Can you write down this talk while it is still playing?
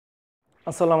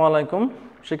আসসালামু আলাইকুম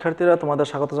শিক্ষার্থীরা, তোমাদের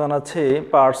স্বাগত জানাচ্ছি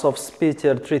পার্টস অফ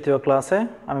স্পিচের তৃতীয় ক্লাসে।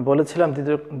 আমি বলেছিলাম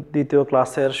দ্বিতীয়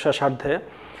ক্লাসের শেষার্ধে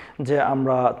যে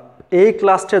আমরা এই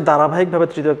ক্লাসটির ধারাবাহিকভাবে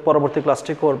পরবর্তী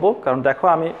ক্লাসটি করব, কারণ দেখো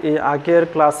আমি এই আগের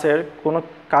ক্লাসের কোনো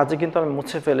কাজই কিন্তু আমি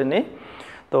মুছে ফেলিনি।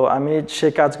 তো আমি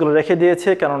সেই কাজগুলো রেখে দিয়েছি,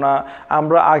 কেননা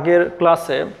আমরা আগের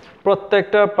ক্লাসে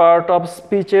প্রত্যেকটা পার্ট অফ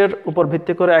স্পিচের উপর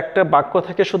ভিত্তি করে একটা বাক্য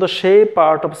থেকে শুধু সেই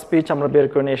পার্ট অফ স্পিচ আমরা বের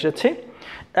করে নিয়ে এসেছি।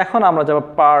 এখন আমরা যাব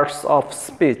পার্টস অফ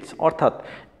স্পিচ, অর্থাৎ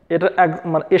এটা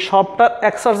মানে এই সবটার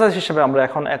এক্সারসাইজ হিসেবে আমরা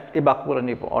এখন এই বাক্যগুলো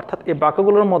নিব, অর্থাৎ এই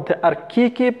বাক্যগুলোর মধ্যে আর কি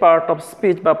কি পার্ট অফ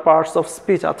স্পিচ বা পার্টস অফ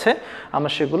স্পিচ আছে আমরা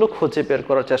সেগুলো খুঁজে বের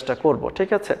করার চেষ্টা করব, ঠিক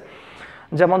আছে?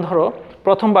 যেমন ধরো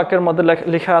প্রথম বাক্যের মধ্যে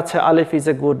লেখা আছে আলিফ ইজ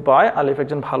এ গুড বয়, আলিফ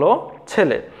একজন ভালো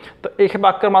ছেলে। তো এই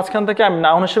বাক্যের মাঝখান থেকে আমি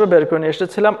নাউন হিসেবে বের করে নিয়ে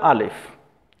এসেছিলাম আলিফ।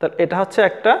 তাহলে এটা হচ্ছে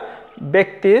একটা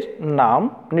ব্যক্তির নাম,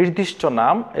 নির্দিষ্ট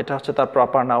নাম, এটা হচ্ছে তার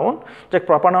প্রপার নাউন। যে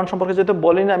প্রপার নাউন সম্পর্কে যেহেতু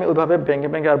বলি না, আমি ওইভাবে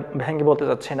ভেঙে বলতে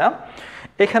চাচ্ছি না।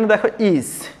 এখানে দেখো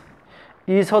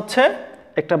ইজ হচ্ছে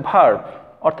একটা ভার্ব,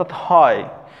 অর্থাৎ হয়।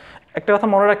 একটা কথা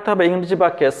মনে রাখতে হবে, ইংরেজি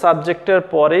বাক্যে সাবজেক্টের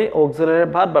পরেই অক্সিলারি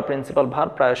ভার্ব বা প্রিন্সিপাল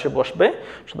ভার্ব প্রায়শই বসবে,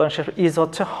 সুতরাং সে ইজ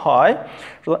হচ্ছে হয়,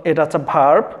 সুতরাং এটা হচ্ছে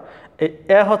ভার্ব।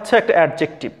 এ হচ্ছে একটা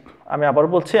অ্যাডজেক্টিভ। আমি আবার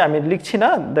বলছি, আমি লিখছি না,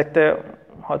 দেখতে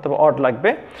হয়তো অড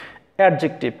লাগবে।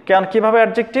 অ্যাডজেক্টিভ কীভাবে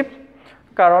অ্যাডজেক্টিভ?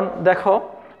 কারণ দেখো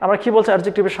আমরা কি বলছি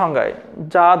অ্যাডজেক্টিভের সংজ্ঞায়,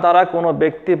 যা দ্বারা কোনো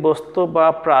ব্যক্তি, বস্তু বা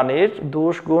প্রাণীর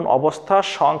দোষ, গুণ, অবস্থা,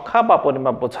 সংখ্যা বা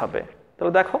পরিমাপ বোঝাবে।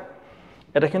 তাহলে দেখো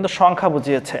এটা কিন্তু সংখ্যা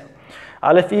বুঝিয়েছে।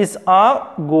 আলিফ ইজ আ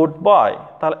গুড বয়,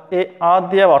 তাহলে এ আ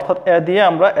দিয়ে অর্থাৎ এ দিয়ে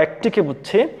আমরা একটিকে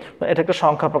বুঝছি, এটা একটা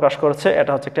সংখ্যা প্রকাশ করেছে,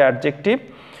 এটা হচ্ছে একটা অ্যাডজেক্টিভ।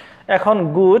 এখন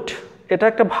গুড এটা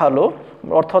একটা ভালো,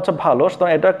 অর্থ হচ্ছে ভালো,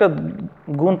 সুতরাং এটা একটা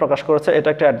গুণ প্রকাশ করেছে, এটা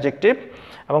একটা অ্যাডজেক্টিভ।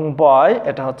 এবং বয়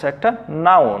এটা হচ্ছে একটা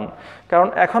নাউন। কারণ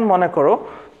এখন মনে করো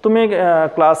তুমি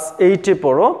ক্লাস 8-এ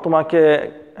পড়ো,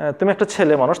 তুমি একটা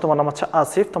ছেলে মানুষ, তোমার নাম হচ্ছে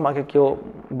আসিফ, তোমাকে কেউ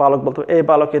বালক বলতে, এই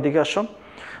বালক এদিকে আসো।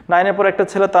 9-এ পড়ে একটা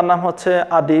ছেলে, তার নাম হচ্ছে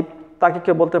আদিব, তাকে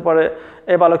কেউ বলতে পারে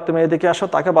এই বালক তুমি এদিকে আসো,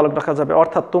 তাকে বালক ডাকা যাবে।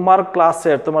 অর্থাৎ তোমার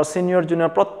ক্লাসের, তোমার সিনিয়র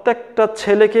জুনিয়র প্রত্যেকটা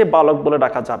ছেলেকে বালক বলে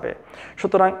ডাকা যাবে।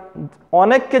 সুতরাং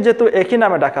অনেককে যেহেতু একই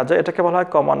নামে ডাকা যায়, এটাকে বলা হয়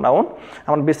কমন নাউন।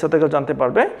 আমার বিস্তারিত কেউ জানতে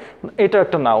পারবে, এটা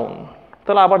একটা নাউন।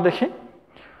 তাহলে আবার দেখি,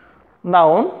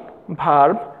 noun,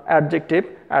 verb, adjective,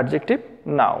 adjective,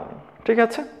 noun, ঠিক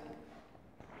আছে?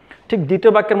 ঠিক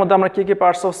দ্বিতীয় বাক্যের মধ্যে আমরা কি কি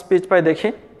পার্টস অফ স্পিচ পাই দেখি।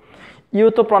 ইউ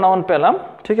তো প্রনাউন পেলাম,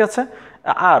 ঠিক আছে।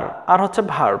 আর হচ্ছে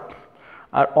ভার্ব।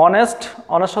 আর অনেস্ট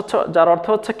হচ্ছে, যার অর্থ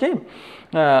হচ্ছে কি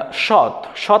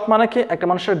সৎ মানে কি একটা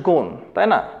মানুষের গুণ, তাই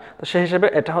না? তো সেই হিসেবে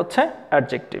এটা হচ্ছে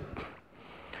অ্যাডজেক্টিভ।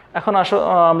 এখন আসো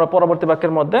আমরা পরবর্তী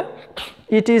বাক্যের মধ্যে,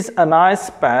 it is a nice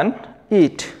pan,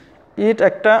 ইট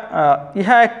একটা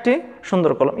ইহা একটি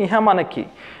সুন্দর কলম। ইহা মানে কি?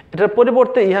 এটার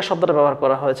পরিবর্তে ইহা শব্দটা ব্যবহার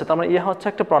করা হয়েছে, তার মানে ইহা হচ্ছে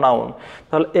একটা প্রনাউন।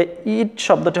 তাহলে ইট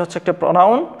শব্দটি হচ্ছে একটা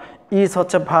প্রনাউন, ইজ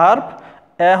হচ্ছে ভার্ব,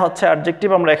 এ হচ্ছে অ্যাডজেক্টিভ,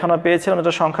 আমরা এখানে পেয়েছিলাম,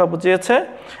 এটা সংখ্যা বুঝিয়েছে,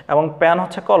 এবং প্যান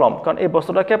হচ্ছে কলম, কারণ এই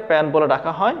বস্তুটাকে প্যান বলে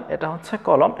ডাকা হয়, এটা হচ্ছে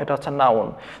কলম, এটা হচ্ছে নাউন।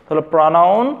 তাহলে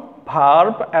pronoun,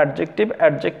 verb, adjective,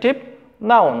 adjective,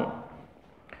 noun.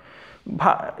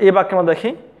 এই বাক্যের মধ্যে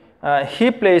দেখি হি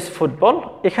প্লেস ফুটবল।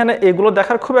 এখানে এগুলো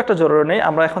দেখার খুব একটা জরুরি নেই,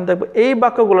 আমরা এখন দেখব এই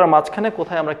বাক্যগুলোর মাঝখানে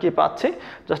কোথায় আমরা কি পাচ্ছি,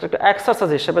 জাস্ট একটা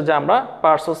এক্সারসাইজ হিসেবে, যে আমরা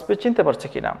পার্টস অফ স্পিচ চিনতে পারছি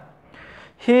কিনা।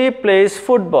 He plays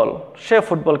football, say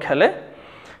football খেলে।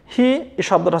 হি এই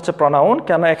শব্দটা হচ্ছে প্রনাউন,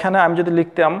 কেন এখানে আমি যদি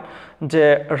লিখতাম যে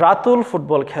রাতুল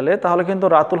ফুটবল খেলে, তাহলে কিন্তু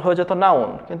রাতুল হয়ে যেত নাউন,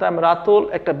 কিন্তু আমি রাতুল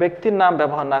একটা ব্যক্তির নাম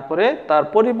ব্যবহার না করে তার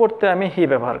পরিবর্তে আমি হি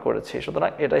ব্যবহার করেছি, সুতরাং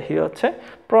এটা হি হচ্ছে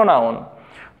প্রনাউন।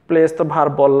 প্লেস তো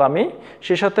ভার্ব বললামই,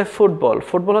 সেই সাথে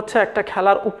ফুটবল হচ্ছে একটা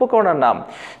খেলার উপকরণের নাম,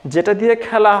 যেটা দিয়ে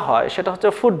খেলা হয় সেটা হচ্ছে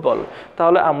ফুটবল।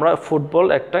 তাহলে আমরা ফুটবল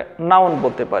একটা নাউন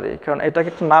বলতে পারি, কারণ এটাকে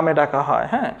একটা নামে ডাকা হয়।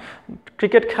 হ্যাঁ,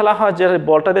 ক্রিকেট খেলা হয় যে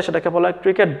বলটা দিয়ে, সেটাকে বলা হয়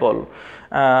ক্রিকেট বল,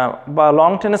 বা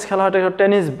লং টেনিস খেলা হয় এটাকে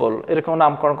টেনিস বল, এরকম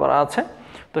নামকরণ করা আছে।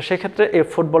 তো সেক্ষেত্রে এই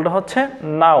ফুটবলটা হচ্ছে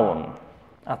নাউন।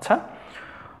 আচ্ছা,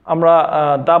 আমরা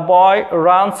দ্য বয়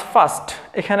রানস ফাস্ট,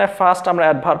 এখানে ফাস্ট আমরা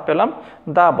অ্যাডভার্ব পেলাম।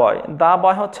 দ্য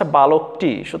বয় হচ্ছে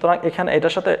বালকটি, সুতরাং এখানে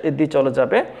এটার সাথে দি চলে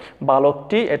যাবে,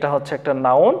 বালকটি এটা হচ্ছে একটা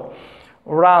নাউন।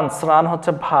 রান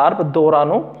হচ্ছে ভার্ব,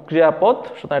 দৌড়ানো ক্রিয়াপদ,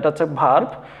 সুতরাং এটা হচ্ছে ভার্ব,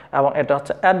 এবং এটা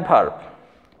হচ্ছে অ্যাডভার্ব।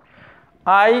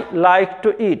 আই লাইক টু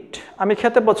ইট, আমি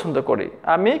খেতে পছন্দ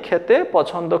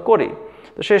করি।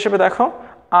 তো সেই হিসেবে দেখো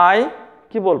আই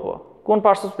কি বলবো, কোন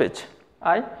পার্টস অফ স্পিচ?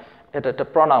 আই, এটা একটা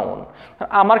প্রনাউন।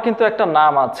 আমার কিন্তু একটা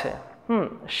নাম আছে,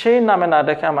 সেই নামে না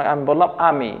রেখে আমি বললাম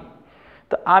আমি।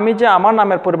 তো আমি যে আমার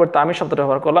নামের পরিবর্তে আমি শব্দটা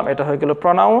ব্যবহার করলাম, এটা হয়ে গেল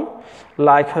প্রনাউন।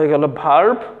 লাইক হয়ে গেল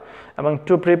ভার্ব, এবং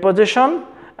টু প্রিপোজিশন,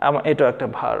 এবং এটাও একটা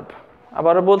ভার্ব।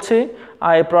 আবারও বলছি,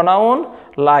 আই প্রনাউন,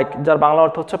 লাইক যার বাংলা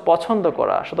অর্থ হচ্ছে পছন্দ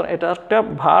করা, সুতরাং এটা একটা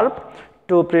ভার্ব।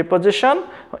 টু প্রিপোজিশন,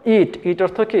 ইট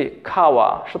অর্থ কি খাওয়া,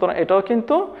 সুতরাং এটাও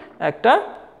কিন্তু একটা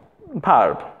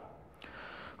ভার্ব।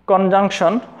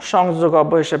 কনজাংশন সংযোজক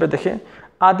অব্যয় হিসেবে দেখি,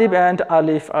 Adib and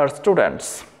Alif R students.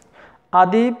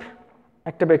 Adib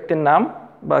একটা ব্যক্তির নাম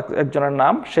বা একজনের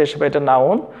নাম, সে হিসেবে এটা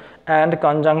নাউন। অ্যান্ড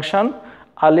কনজাংশন,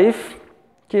 আলিফ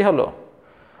কি হলো,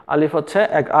 আলিফ হচ্ছে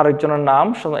আরেকজনের নাম,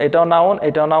 এটাও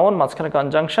নাউন, মাঝখানে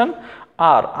কনজাংশন।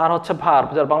 আর হচ্ছে ভার্ব,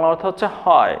 যার বাংলা অর্থ হচ্ছে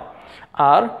হয়।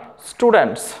 আর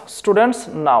স্টুডেন্টস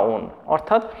নাউন,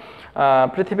 অর্থাৎ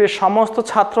পৃথিবীর সমস্ত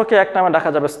ছাত্রকে এক নামে ডাকা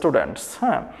যাবে স্টুডেন্টস।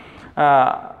 হ্যাঁ,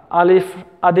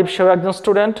 আদিব সেও একজন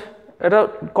স্টুডেন্ট, এটা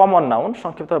কমন নাউন,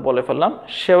 সংক্ষিপ্তভাবে বলে ফেললাম।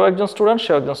 সেও একজন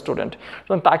স্টুডেন্ট,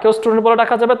 এবং তাকেও স্টুডেন্ট বলে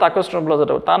ডাকা যাবে, তাকেও স্টুডেন্ট বলে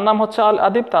যাবে। তার নাম হচ্ছে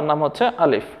আদিব, তার নাম হচ্ছে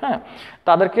আলিফ। হ্যাঁ,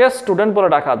 তাদেরকে স্টুডেন্ট বলে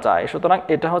ডাকা যায়, সুতরাং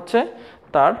এটা হচ্ছে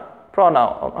তার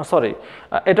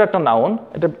এটা একটা নাউন।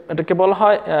 এটাকে বলা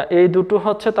হয়, এই দুটো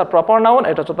হচ্ছে তার প্রপার নাউন,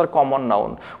 এটা হচ্ছে তার কমন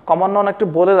নাউন। একটু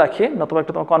বলে রাখি, নতুবা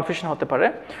একটু তোমার কনফিউশন হতে পারে।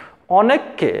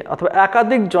 অনেককে অথবা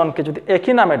একাধিক জনকে যদি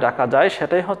একই নামে ডাকা যায়,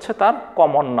 সেটাই হচ্ছে তার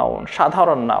কমন নাউন,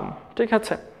 সাধারণ নাম। ঠিক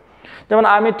আছে, যেমন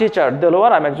আমি টিচার,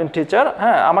 দেলোয়ার, আমি একজন টিচার।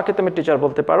 হ্যাঁ, আমাকে তুমি টিচার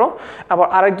বলতে পারো। আবার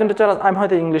আরেকজন টিচার, আমি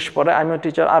হয়তো ইংলিশ পড়াই, আমিও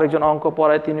টিচার। আরেকজন অঙ্ক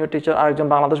পড়ায়, তিনিও টিচার। আরেকজন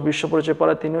বাংলাদেশ বিশ্ব পরিচয়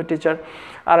পড়ায়, তিনিও টিচার।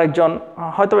 আরেকজন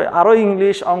হয়তো আরও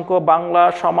ইংলিশ, অঙ্ক, বাংলা,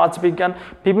 সমাজ বিজ্ঞান,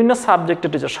 বিভিন্ন সাবজেক্টের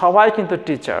টিচার, সবাই কিন্তু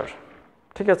টিচার।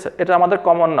 ঠিক আছে, এটা আমাদের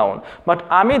কমন নাউন। বাট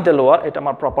আমি দেলোয়ার, এটা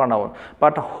আমার প্রপার নাউন।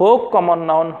 বাট হোক কমন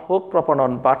নাউন, হোক প্রপার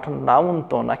নাউন, বাট নাউন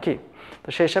তো নাকি। তো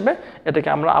সেই হিসাবে এটাকে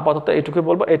আমরা আপাতত এইটুকুই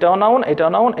বলবো, এটাও নাউন,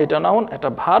 এটা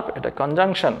ভার্ব, এটা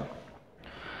কনজাংশন।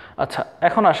 আচ্ছা,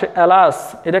 এখন আসে এলাস,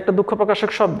 এটা একটা দুঃখ প্রকাশক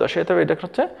শব্দ, সেটা এটা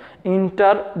হচ্ছে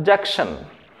ইন্টারজেকশন।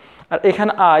 আর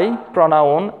এখানে আই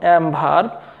প্রনাউন, এম ভার্ব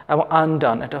এবং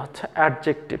আনডান এটা হচ্ছে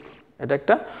অ্যাডজেক্টিভ। এটা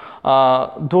একটা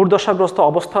দুর্দশাগ্রস্ত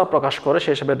অবস্থা প্রকাশ করে,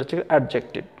 সেই হিসাবে এটা হচ্ছে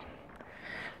অ্যাডজেক্টিভ।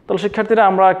 তাহলে শিক্ষার্থীরা,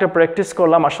 আমরা একটা প্র্যাকটিস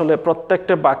করলাম আসলে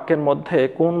প্রত্যেকটা বাক্যের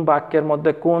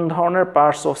মধ্যে কোন ধরনের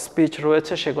পার্টস অফ স্পিচ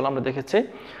রয়েছে সেগুলো আমরা দেখেছি।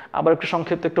 আবার একটু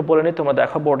সংক্ষিপ্ত একটু বলে নিই, তোমরা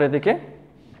দেখো বোর্ডের দিকে।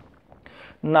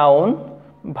 Noun,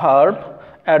 verb,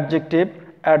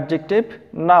 adjective,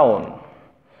 noun.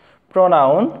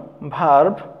 Pronoun,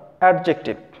 verb,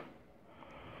 adjective.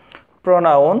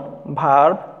 Pronoun,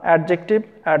 verb,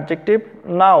 adjective,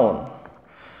 noun.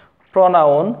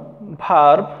 Pronoun,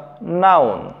 verb,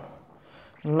 noun.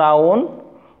 Noun,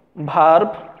 verb,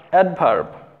 adverb.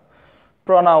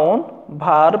 Pronoun,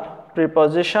 verb,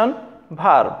 preposition,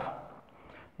 verb.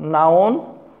 Noun,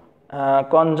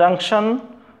 conjunction,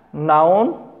 noun,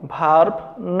 verb,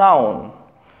 noun.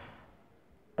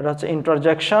 এটা হচ্ছে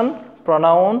ইন্টারজেকশন,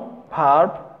 প্রোনাউন,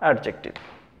 ভার্ব, অ্যাডজেক্টিভ।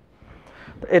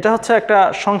 এটা হচ্ছে একটা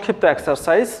সংক্ষিপ্ত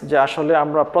এক্সারসাইজ, যে আসলে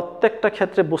আমরা প্রত্যেকটা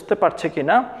ক্ষেত্রে বুঝতে পারছি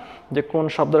কিনা যে কোন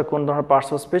শব্দের কোন ধরনের পার্টস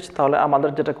অফ স্পিচ। তাহলে আমাদের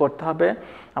যেটা করতে হবে,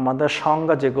 আমাদের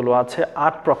সংজ্ঞা যেগুলো আছে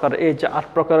 8 প্রকার, এই যে 8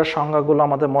 প্রকারের সংজ্ঞাগুলো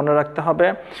আমাদের মনে রাখতে হবে।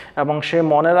 এবং সে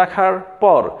মনে রাখার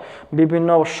পর বিভিন্ন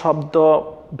শব্দ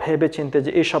ভেবে চিনতে,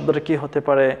 যে এই শব্দটা কি হতে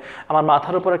পারে। আমার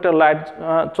মাথার উপর একটা লাইট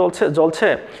জ্বলছে,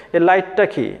 এই লাইটটা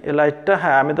কি? এই লাইটটা,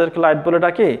 হ্যাঁ, আমি তাদেরকে লাইট বলে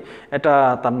ডাকি, এটা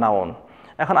তার নাউন।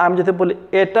 এখন আমি যদি বলি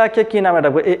এটাকে কি নামে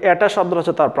ডাকবো, এই এটা শব্দ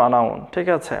হচ্ছে তার প্রনাউন। ঠিক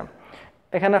আছে,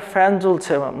 এখানে ফ্যান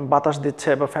ঝুলছে, বাতাস দিচ্ছে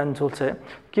বা ফ্যান ঝুলছে,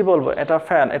 কি বলবো? এটা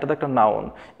ফ্যান, এটা তো একটা নাউন।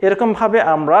 এরকমভাবে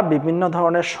আমরা বিভিন্ন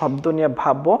ধরনের শব্দ নিয়ে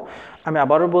ভাববো। আমি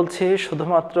আবারও বলছি,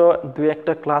 শুধুমাত্র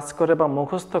 2-1টা ক্লাস করে বা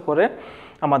মুখস্থ করে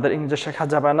আমাদের ইংরেজি শেখা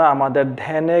যাবে না। আমাদের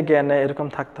ধ্যানে জ্ঞানে এরকম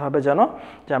থাকতে হবে যেন,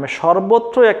 যে আমি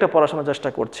সর্বত্রই একটা পড়াশোনার চেষ্টা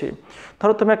করছি।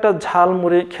 ধরো তুমি একটা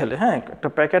ঝালমুড়ি খেলে, হ্যাঁ, একটা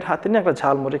প্যাকেট হাতে নিয়ে একটা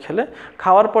ঝালমুড়ি খেলে,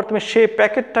 খাওয়ার পর তুমি সেই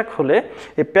প্যাকেটটা খুলে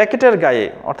এই প্যাকেটের গায়ে,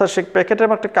 অর্থাৎ সেই প্যাকেটের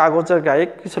একটা কাগজের গায়ে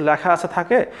কিছু লেখা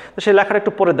থাকে, তো সেই লেখাটা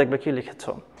একটু পড়ে দেখবে কি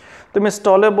লিখেছো। তুমি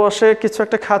স্টলে বসে কিছু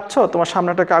একটা খাচ্ছ, তোমার সামনে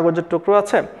একটা কাগজের টুকরো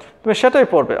আছে, তুমি সেটাই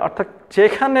পড়বে। অর্থাৎ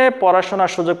যেখানে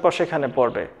পড়াশোনার সুযোগ পাও সেখানে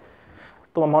পড়বে।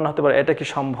 তোমার মনে হতে পারে এটা কি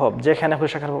সম্ভব, যেখানে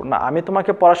খুশি সেখানে না। আমি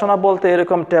তোমাকে পড়াশোনা বলতে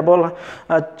এরকম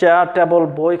চেয়ার টেবল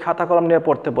বই খাতা কলম নিয়ে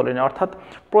পড়তে বলিনি। অর্থাৎ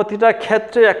প্রতিটা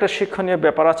ক্ষেত্রে একটা শিক্ষণীয়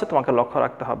ব্যাপার আছে, তোমাকে লক্ষ্য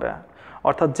রাখতে হবে।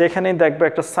 অর্থাৎ যেখানেই দেখবে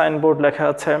একটা সাইনবোর্ড লেখা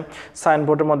আছে,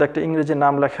 সাইনবোর্ডের মধ্যে একটা ইংরেজি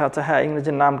নাম লেখা আছে, হ্যাঁ,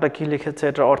 ইংরেজি নামটা কি লিখেছে,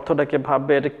 এটার অর্থটাকে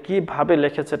ভাববে, এটা কীভাবে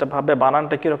লিখেছে এটা ভাববে,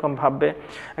 বানানটা কীরকম ভাববে।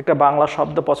 একটা বাংলা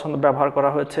শব্দ ব্যবহার করা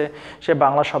হয়েছে, সে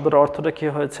বাংলা শব্দের অর্থটা কী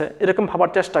হয়েছে, এরকম ভাবার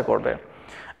চেষ্টা করবে।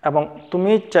 এবং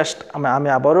তুমি আমি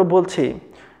আবারও বলছি,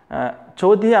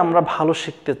 যদি আমরা ভালো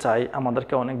শিখতে চাই,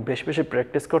 আমাদেরকে অনেক বেশি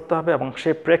প্র্যাকটিস করতে হবে। এবং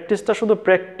সেই প্র্যাকটিসটা শুধু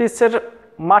প্র্যাকটিসের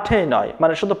মাঠেই নয়,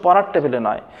 মানে শুধু পড়ার টেবিলে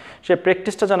নয়, সেই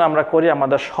প্র্যাকটিসটা যেন আমরা করি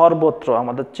আমাদের সর্বত্র,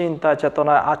 আমাদের চিন্তা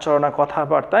চেতনায়, আচরণে,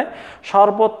 কথাবার্তায়,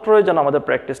 সর্বত্রই যেন আমাদের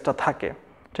প্র্যাকটিসটা থাকে।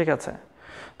 ঠিক আছে,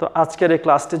 তো আজকের এই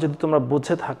ক্লাসটি যদি তোমরা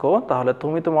বুঝে থাকো তাহলে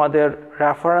তুমি তোমাদের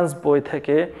রেফারেন্স বই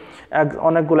থেকে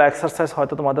অনেকগুলো এক্সারসাইজ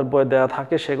হয়তো তোমাদের বই দেওয়া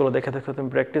থাকে, সেগুলো দেখে দেখে তুমি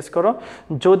প্র্যাকটিস করো।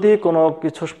 যদি কোনো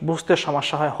কিছু বুঝতে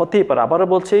সমস্যা হয়, হতেই পারে, আবারও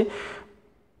বলছি,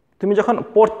 তুমি যখন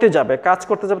পড়তে যাবে, কাজ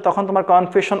করতে যাবে, তখন তোমার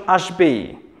কনফিউশন আসবেই।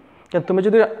 কিন্তু তুমি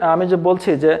যদি, আমি যে বলছি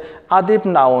যে আদিব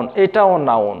নাউন, এটাও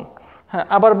নাউন, হ্যাঁ,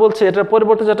 আবার বলছি এটার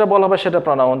পরিবর্তে যেটা বলা হবে সেটা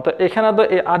প্রনাউন। তো এখানে তো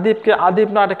এই আদিবকে আদিব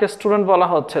না, এটাকে স্টুডেন্ট বলা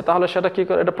হচ্ছে, তাহলে সেটা কি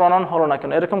করে, এটা প্রনাউন হলো না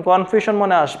কেন, এরকম কনফিউশন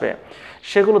মনে আসবে।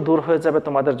 সেগুলো দূর হয়ে যাবে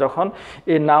তোমাদের যখন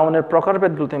এই নাউনের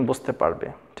প্রকারভেদগুলো তুমি বুঝতে পারবে।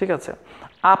 ঠিক আছে?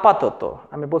 আপাতত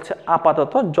আমি বলছি,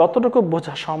 আপাতত যতটুকু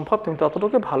বোঝা সম্ভব তুমি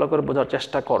ততটুকু ভালো করে বোঝার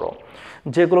চেষ্টা করো।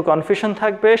 যেগুলো কনফিউশন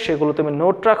থাকবে সেগুলো তুমি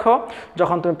নোট রাখো।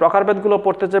 যখন তুমি প্রকারভেদগুলো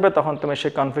পড়তে যাবে তখন তুমি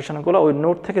সেই কনফিউশনগুলো ওই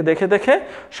নোট থেকে দেখে দেখে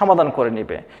সমাধান করে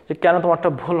নিবে, যে কেন তোমারটা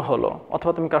ভুল হলো,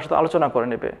 অথবা তুমি কার সাথে আলোচনা করে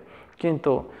নেবে।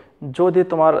 কিন্তু যদি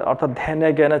তোমার অর্থাৎ ধ্যানে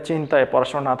জ্ঞানে চিন্তায়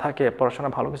পড়াশোনা না থাকে, পড়াশোনা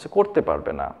ভালো কিছু করতে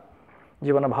পারবে না।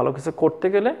 জীবনে ভালো কিছু করতে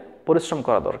গেলে পরিশ্রম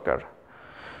করা দরকার।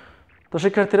 তো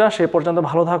শিক্ষার্থীরা, সেই পর্যন্ত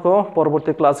ভালো থাকো।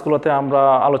 পরবর্তী ক্লাসগুলোতে আমরা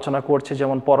আলোচনা করছি,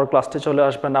 যেমন পরের ক্লাসটি চলে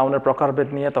আসবে নাউনের প্রকারভেদ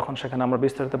নিয়ে, তখন সেখানে আমরা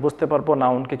বিস্তারিত বুঝতে পারবো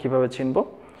নাউনকে কীভাবে চিনব।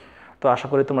 তো আশা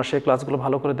করি তোমরা সেই ক্লাসগুলো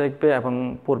ভালো করে দেখবে এবং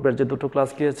পূর্বের যে দুটো ক্লাস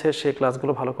গিয়েছে সেই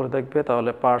ক্লাসগুলো ভালো করে দেখবে,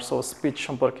 তাহলে পার্টস অফ স্পিচ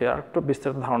সম্পর্কে আর একটু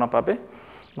বিস্তারিত ধারণা পাবে।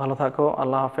 ভালো থাকো,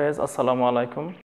 আল্লাহ হাফেজ, আসসালামু আলাইকুম।